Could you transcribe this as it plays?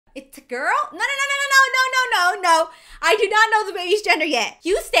It's a girl? No, no, no, no, no, no, no, no, no. I do not know the baby's gender yet.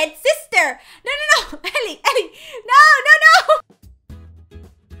 You said sister. No, no, no. Ellie, no, no, no.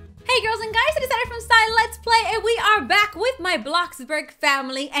 Hey girls and guys, it is Anna from ZaiLetsPlay and we are back with my Bloxburg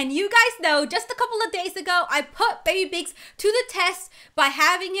family. And you guys know, just a couple of days ago, I put baby Biggs to the test by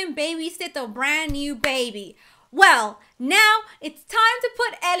having him babysit the brand new baby. Well, now it's time to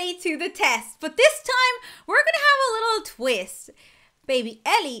put Ellie to the test. But this time, we're gonna have a little twist. Baby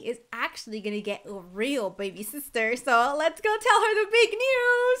Ellie is actually gonna get a real baby sister. So let's go tell her the big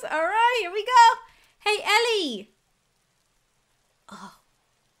news. All right, here we go. Hey, Ellie. Oh,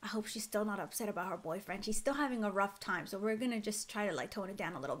 I hope she's still not upset about her boyfriend. She's still having a rough time. So we're gonna just try to like tone it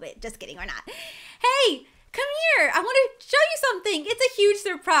down a little bit. Just kidding, or not. Hey, come here. I want to show you something. It's a huge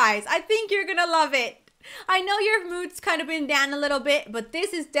surprise. I think you're gonna love it. I know your mood's kind of been down a little bit, but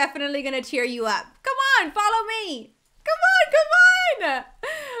this is definitely gonna cheer you up. Come on, follow me. Come on, come on.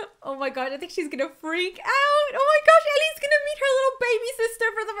 Oh my gosh, I think she's gonna freak out. Oh my gosh, Ellie's gonna meet her little baby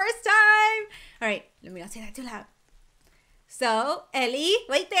sister for the first time. All right, let me not say that too loud. So, Ellie,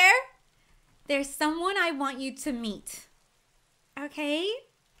 wait there. There's someone I want you to meet. Okay?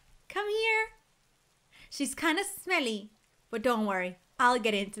 Come here. She's kind of smelly, but don't worry. I'll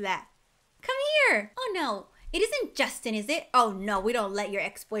get into that. Come here. Oh no, it isn't Justin, is it? Oh no, we don't let your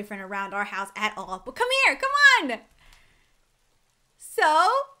ex-boyfriend around our house at all. But come here, come on. So,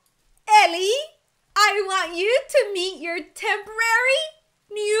 Ellie, I want you to meet your temporary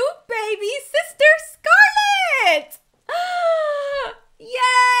new baby sister, Scarlett.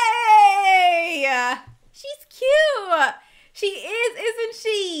 Yay! She's cute. She is, isn't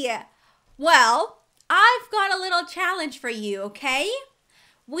she? Well, I've got a little challenge for you, okay?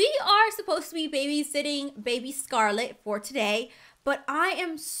 We are supposed to be babysitting baby Scarlett for today, but I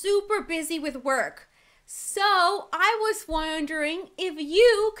am super busy with work. So I was wondering if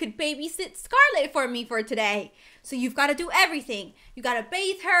you could babysit Scarlett for me for today. So you've got to do everything. You got to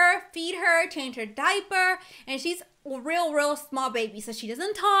bathe her, feed her, change her diaper, and she's a real small baby, so she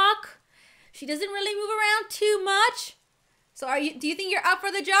doesn't talk. She doesn't really move around too much. So do you think you're up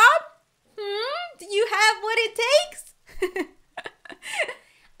for the job? Do you have what it takes?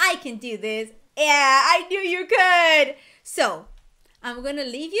 I can do this. Yeah, I knew you could. So, I'm going to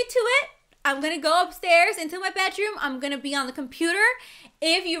leave you to it. I'm going to go upstairs into my bedroom. I'm going to be on the computer.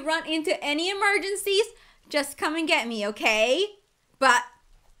 If you run into any emergencies, just come and get me, okay? But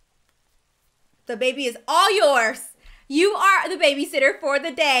the baby is all yours. You are the babysitter for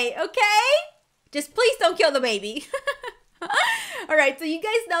the day, okay? Just please don't kill the baby. All right, so you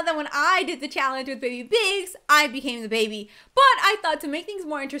guys know that when I did the challenge with baby Biggs, I became the baby. But I thought to make things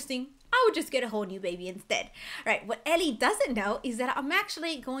more interesting, I would just get a whole new baby instead. All right, what Ellie doesn't know is that I'm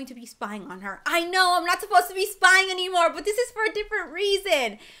actually going to be spying on her. I know I'm not supposed to be spying anymore, but this is for a different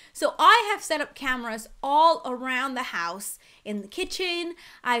reason. So I have set up cameras all around the house. In the kitchen,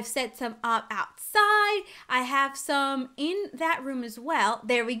 I've set some up outside. I have some in that room as well.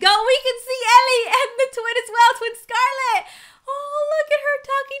 There we go. We can see Ellie and the twin as well, twin Scarlett. Oh, look at her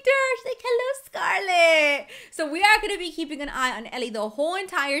talking to her. She's like, hello, Scarlett. So we are going to be keeping an eye on Ellie the whole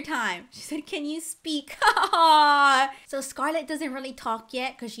entire time. She said, can you speak? So Scarlett doesn't really talk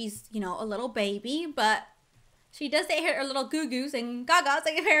yet because she's, you know, a little baby, but she does say her little goo-goos and gagas,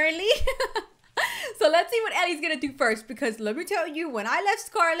 like, apparently. So let's see what Ellie's gonna do first, because let me tell you, when I left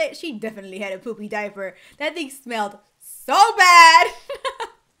Scarlett, she definitely had a poopy diaper. That thing smelled so bad.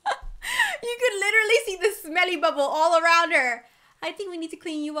 You could literally see the smelly bubble all around her. I think we need to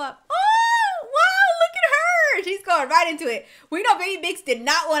clean you up. Oh, wow, look at her. She's going right into it. We know baby Biggs did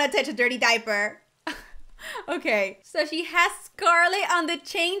not want to touch a dirty diaper. Okay, so she has Scarlett on the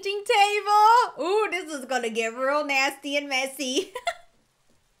changing table. Ooh, this is gonna get real nasty and messy.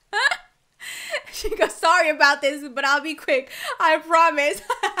 She goes, sorry about this, but I'll be quick. I promise.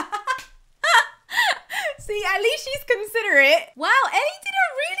 See, at least she's considerate. Wow, Ellie did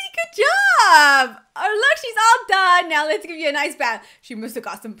a really good job. Oh, look, she's all done. Now let's give you a nice bath. She must have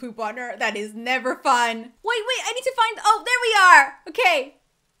got some poop on her. That is never fun. Wait, I need to find, oh, there we are. Okay.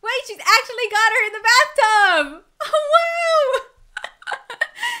 Wait, she's actually got her in the bathtub. Oh, wow.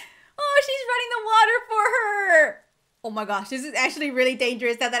 Oh, she's running the water for her. Oh my gosh, this is actually really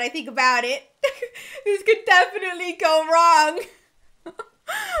dangerous now that I think about it. This could definitely go wrong.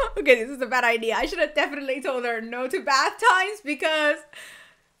 Okay, this is a bad idea. I should have definitely told her no to bath times because,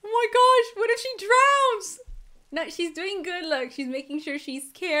 oh my gosh, what if she drowns? No, she's doing good. Look, she's making sure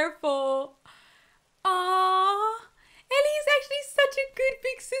she's careful. Aww, Ellie is actually such a good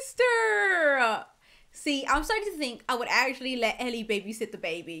big sister. See, I'm starting to think I would actually let Ellie babysit the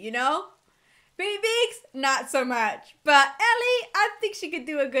baby, you know? Baby, not so much. But Ellie, I think she could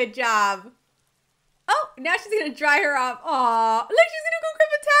do a good job. Oh, now she's gonna dry her off. Aw, look, she's gonna go grab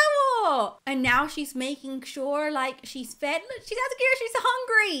a towel. And now she's making sure, like, she's fed. Look, she's asking her if she's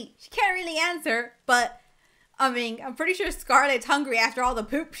hungry. She can't really answer, but I mean, I'm pretty sure Scarlett's hungry after all the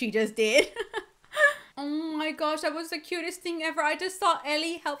poop she just did. Oh my gosh, that was the cutest thing ever. I just saw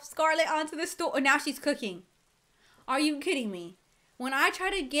Ellie help Scarlett onto the stool. And now she's cooking. Are you kidding me? When I try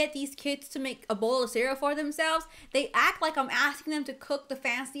to get these kids to make a bowl of cereal for themselves, they act like I'm asking them to cook the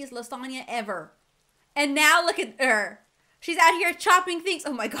fanciest lasagna ever. And now look at her. She's out here chopping things.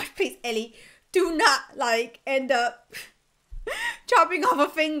 Oh my gosh, please, Ellie, do not, like, end up chopping off a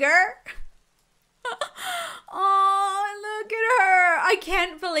finger. Oh, look at her. I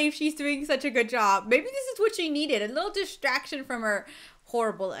can't believe she's doing such a good job. Maybe this is what she needed. A little distraction from her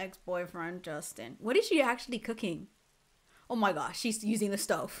horrible ex-boyfriend, Justin. What is she actually cooking? Oh my gosh, she's using the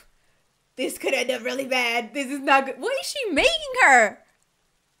stove. This could end up really bad. This is not good. What is she making her?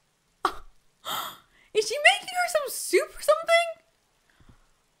 Is she making her some soup or something?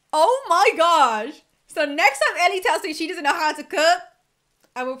 Oh my gosh. So next time Ellie tells me she doesn't know how to cook,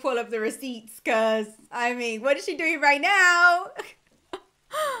 I will pull up the receipts because, I mean, what is she doing right now?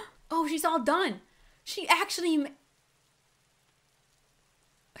 Oh, she's all done. She actually,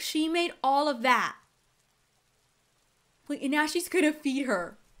 she made all of that. Wait, and now she's going to feed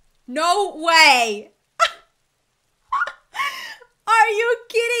her. No way. Are you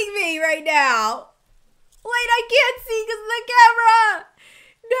kidding me right now? Wait, I can't see because of the camera.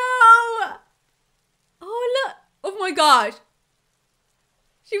 No. Oh, look. Oh my gosh.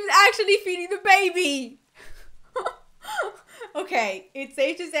 She was actually feeding the baby. Okay, it's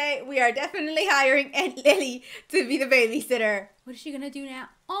safe to say we are definitely hiring Aunt Lily to be the babysitter. What is she gonna do now?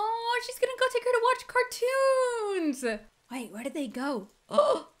 Oh, she's gonna go take her to watch cartoons. Wait, where did they go?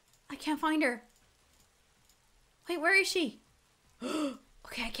 Oh, I can't find her. Wait, where is she?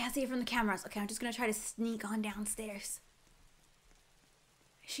 Okay, I can't see her from the cameras. Okay, I'm just gonna try to sneak on downstairs.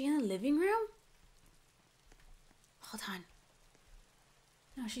 Is she in the living room? Hold on.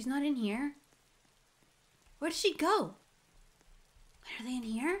 No, she's not in here. Where did she go? Are they in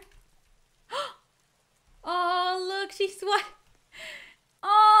here? Oh, look, she's what?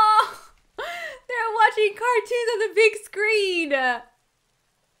 Oh, they're watching cartoons on the big screen.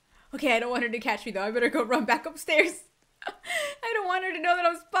 Okay, I don't want her to catch me though. I better go run back upstairs. I don't want her to know that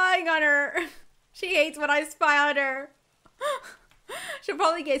I'm spying on her. She hates when I spy on her. She'll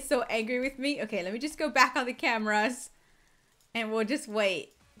probably get so angry with me. Okay, let me just go back on the cameras. And we'll just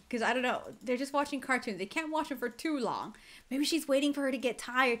wait. Because I don't know. They're just watching cartoons. They can't watch them for too long. Maybe she's waiting for her to get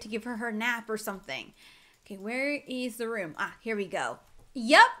tired to give her her nap or something. Okay, where is the room? Ah, here we go.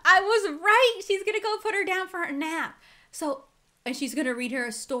 Yep, I was right. She's going to go put her down for her nap. So, and she's going to read her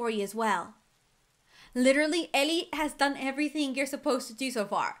a story as well. Literally, Ellie has done everything you're supposed to do so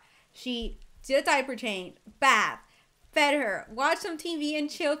far. She did a diaper change, bath, fed her, watched some TV and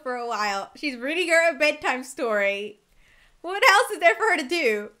chilled for a while. She's reading her a bedtime story. What else is there for her to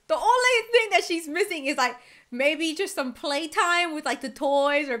do? The only thing that she's missing is like maybe just some playtime with like the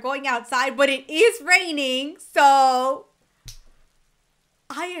toys or going outside, but it is raining, so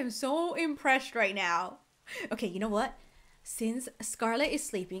I am so impressed right now. Okay, you know what? Since Scarlett is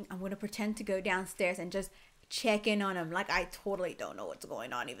sleeping, I'm going to pretend to go downstairs and just check in on him. Like I totally don't know what's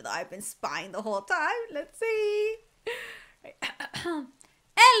going on, even though I've been spying the whole time. Let's see. Ellie!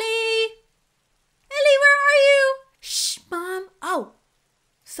 Ellie, where are you? Shh, Mom. Oh,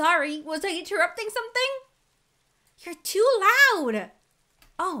 sorry. Was I interrupting something? You're too loud.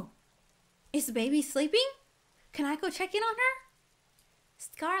 Oh, is the baby sleeping? Can I go check in on her?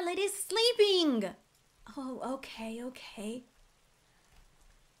 Scarlett is sleeping. Oh, okay, okay.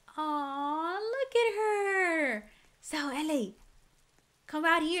 Aw, look at her. So, Ellie, come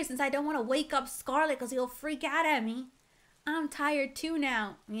out here since I don't want to wake up Scarlett because he'll freak out at me. I'm tired too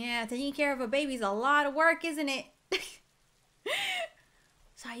now. Yeah, taking care of a baby's a lot of work, isn't it?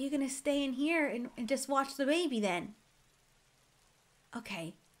 So are you going to stay in here and just watch the baby then?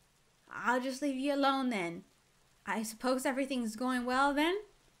 Okay. I'll just leave you alone then. I suppose everything's going well then?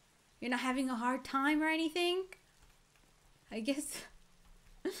 You're not having a hard time or anything? I guess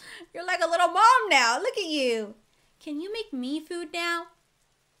you're like a little mom now. Look at you. Can you make me food now?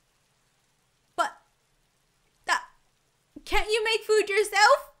 But can't you make food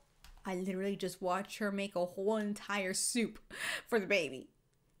yourself? I literally just watched her make a whole entire soup for the baby.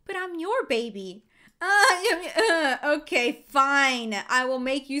 But I'm your baby. Okay, fine. I will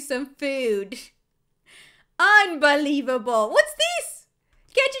make you some food. Unbelievable. What's this?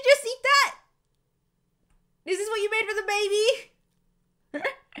 Can't you just eat that? Is this what you made for the baby?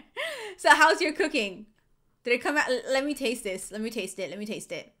 So how's your cooking? Did it come out? Let me taste this. Let me taste it. Let me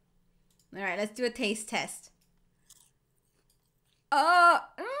taste it. All right, let's do a taste test.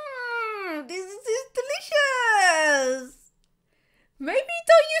 This is delicious. Maybe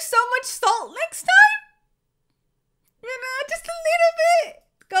don't use so much salt next time. You know, just a little bit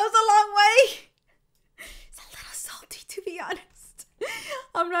goes a long way. It's a little salty, to be honest.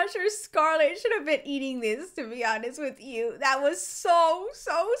 I'm not sure Scarlett should have been eating this, to be honest with you. That was so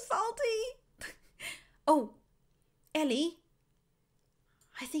salty. Oh, Ellie,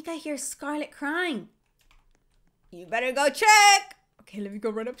 I think I hear Scarlett crying. You better go check. Okay, let me go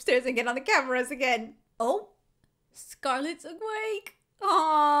run upstairs and get on the cameras again. Oh, Scarlett's awake.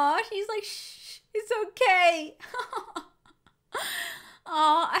 Aw, she's like, shh, it's okay.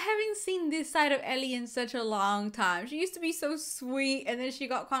 Aw, I haven't seen this side of Ellie in such a long time. She used to be so sweet, and then she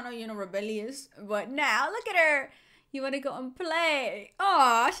got kind of, you know, rebellious. But now, look at her. You want to go and play.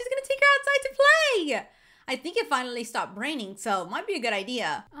 Aw, she's going to take her outside to play. I think it finally stopped raining, so might be a good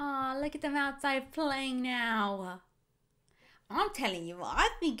idea. Aw, look at them outside playing now. I'm telling you, I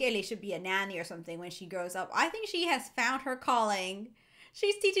think Ellie should be a nanny or something when she grows up. I think she has found her calling.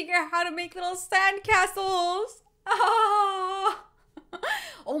 She's teaching her how to make little sand castles. Oh,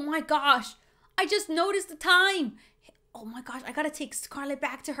 oh my gosh. I just noticed the time. Oh my gosh, I gotta take Scarlett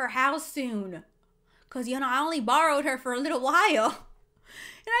back to her house soon. Because, you know, I only borrowed her for a little while.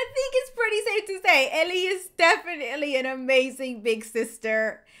 And I think it's pretty safe to say Ellie is definitely an amazing big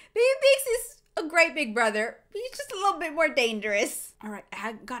sister. Baby Bix is a great big brother. He's just a little bit more dangerous. All right,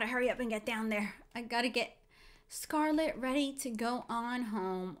 I gotta hurry up and get down there. I gotta get Scarlett ready to go on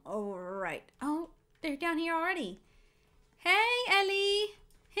home. All right. Oh, they're down here already. Hey, Ellie.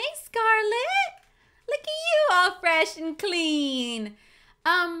 Hey, Scarlett. Look at you all fresh and clean.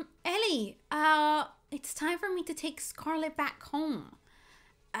 Ellie, it's time for me to take Scarlett back home.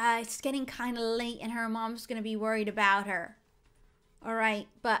 It's getting kind of late and her mom's going to be worried about her. All right,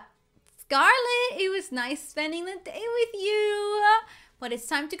 but Scarlett, it was nice spending the day with you. But it's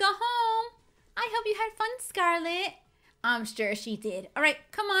time to go home. I hope you had fun, Scarlett. I'm sure she did. All right,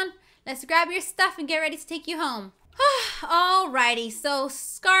 come on. Let's grab your stuff and get ready to take you home. Alrighty, so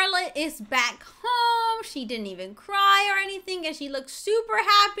Scarlett is back home. She didn't even cry or anything and she looked super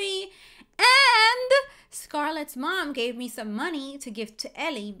happy. And Scarlett's mom gave me some money to give to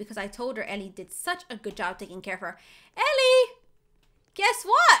Ellie because I told her Ellie did such a good job taking care of her. Ellie, guess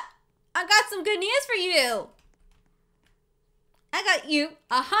what? I got some good news for you. I got you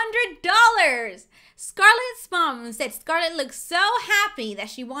 $100. Scarlett's mom said Scarlett looked so happy that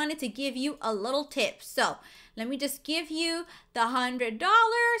she wanted to give you a little tip. So let me just give you the $100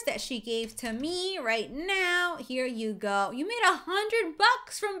 that she gave to me right now. Here you go. You made $100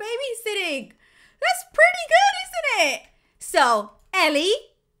 from babysitting. That's pretty good, isn't it? So, Ellie,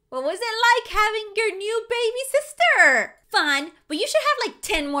 what was it like having your new baby sister? Fun, but you should have like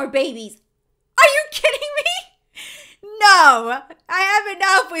 10 more babies. Are you kidding me? No, I have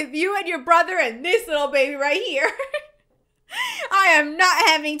enough with you and your brother and this little baby right here. I am not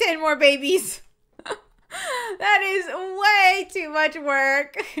having 10 more babies. That is way too much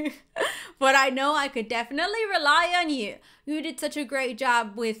work. But I know I could definitely rely on you. You did such a great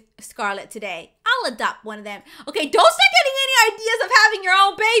job with Scarlett today. I'll adopt one of them. Okay, don't start getting any ideas of having your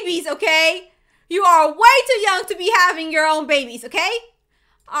own babies, okay? You are way too young to be having your own babies, okay?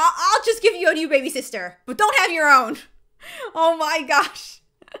 I'll just give you a new baby sister, but don't have your own. Oh my gosh.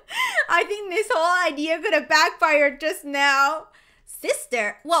 I think this whole idea could have backfired just now.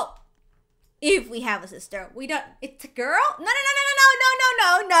 Sister? Well, if we have a sister, we don't. It's a girl? No.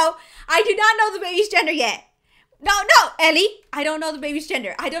 I do not know the baby's gender yet. No, Ellie. I don't know the baby's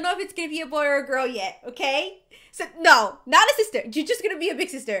gender. I don't know if it's going to be a boy or a girl yet, okay? So, no, not a sister. You're just going to be a big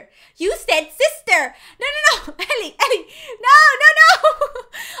sister. You said sister. No. Ellie. No.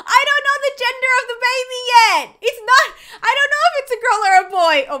 I don't know the gender of the baby yet. It's not. I don't know if it's a girl or a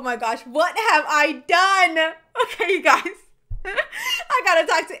boy. Oh my gosh, what have I done? Okay, you guys. I gotta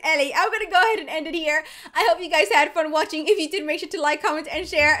talk to Ellie. I'm gonna go ahead and end it here. I hope you guys had fun watching. If you did, make sure to like, comment, and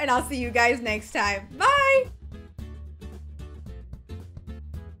share, and I'll see you guys next time. Bye!